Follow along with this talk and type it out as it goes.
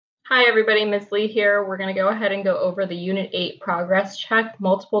Hi everybody, Ms. Lee here. We're going to go ahead and go over the Unit 8 progress check,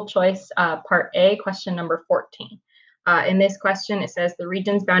 multiple choice, Part A, question number 14. In this question, it says the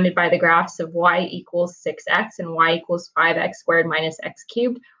regions bounded by the graphs of y equals 6x and y equals 5x squared minus x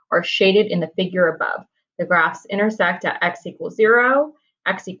cubed are shaded in the figure above. The graphs intersect at x equals 0,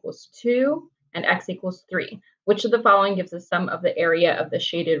 x equals 2, and x equals 3. Which of the following gives the sum of the area of the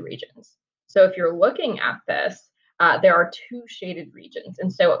shaded regions? So if you're looking at this, there are two shaded regions.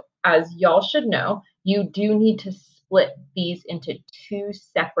 And so as y'all should know, you do need to split these into two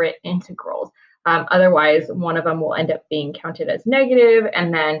separate integrals. Otherwise, one of them will end up being counted as negative,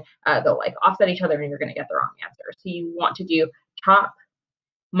 and then they'll like offset each other and you're going to get the wrong answer. So you want to do top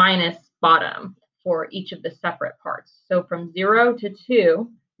minus bottom for each of the separate parts. So from 0 to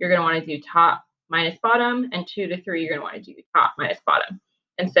 2, you're going to want to do top minus bottom, and 2 to 3, you're going to want to do top minus bottom.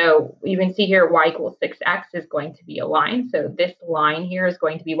 And so you can see here y equals 6x is going to be a line. So this line here is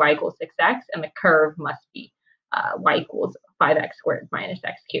going to be y equals 6x, and the curve must be y equals 5x squared minus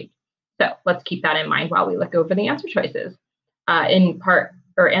x cubed. So let's keep that in mind while we look over the answer choices.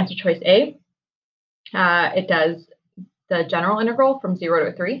 Answer choice A, it does the general integral from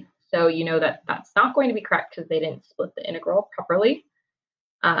 0 to 3. So you know that that's not going to be correct because they didn't split the integral properly.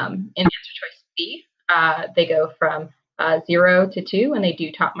 In answer choice B, they go from 0 to 2, and they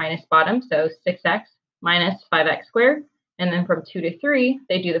do top minus bottom, so 6x minus 5x squared. And then from 2 to 3,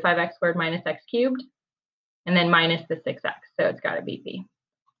 they do the 5x squared minus x cubed, and then minus the 6x, so it's got to be B.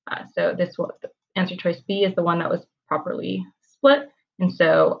 So this was answer choice B is the one that was properly split, and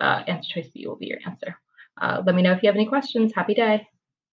so answer choice B will be your answer. Let me know if you have any questions. Happy day.